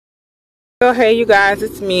Well, hey you guys,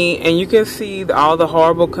 it's me, and you can see all the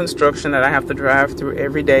horrible construction that I have to drive through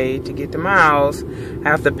every day to get to my house. I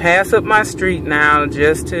have to pass up my street now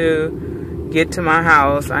just to get to my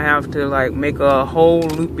house. I have to like make a whole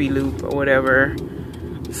loopy-loop or whatever.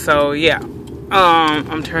 So yeah,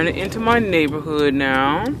 I'm turning into my neighborhood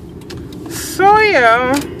now. So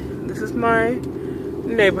yeah, this is my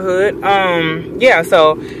neighborhood. Yeah,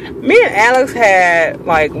 so me and Alex had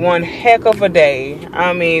like one heck of a day.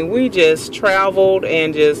 I mean, we just traveled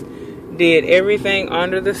and just did everything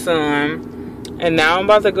under the sun. And now I'm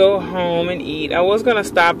about to go home and eat. I was gonna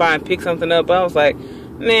stop by and pick something up, but I was like,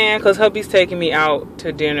 man, because hubby's taking me out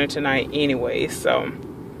to dinner tonight anyway. So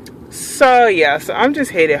yeah, so I'm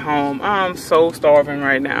just headed home. I'm so starving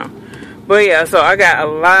right now. But yeah, so I got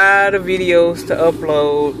a lot of videos to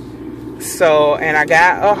upload. So, and I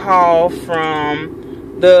got a haul from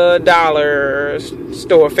the dollar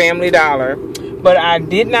store, Family Dollar. But I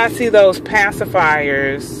did not see those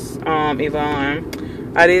pacifiers,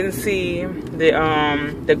 Yvonne. I didn't see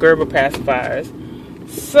the Gerber pacifiers.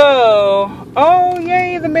 So, oh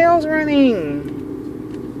yay, the mail's running.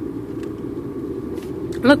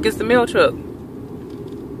 Look, it's the mail truck.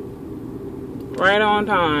 Right on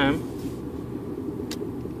time.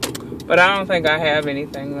 But I don't think I have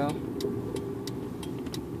anything though.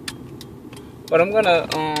 But I'm gonna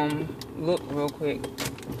look real quick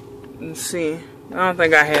and see. I don't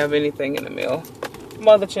think I have anything in the mail.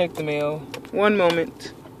 Mother, check the mail. One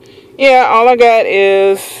moment. Yeah, all I got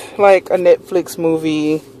is like a Netflix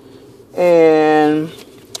movie and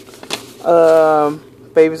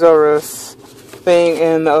Babies R Us thing,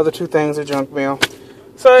 and the other two things are junk mail.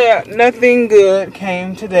 So yeah, nothing good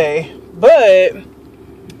came today. But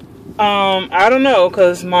I don't know,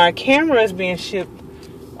 because my camera is being shipped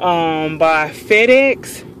by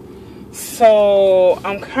FedEx. So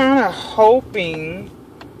I'm kind of hoping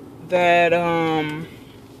that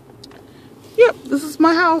yep, this is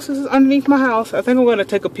my house. This is underneath my house. I think I'm going to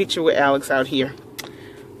take a picture with Alex out here.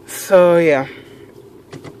 So yeah,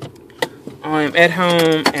 I'm at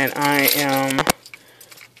home and I am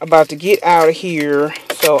about to get out of here.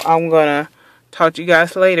 So I'm going to talk to you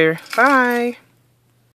guys later. Bye.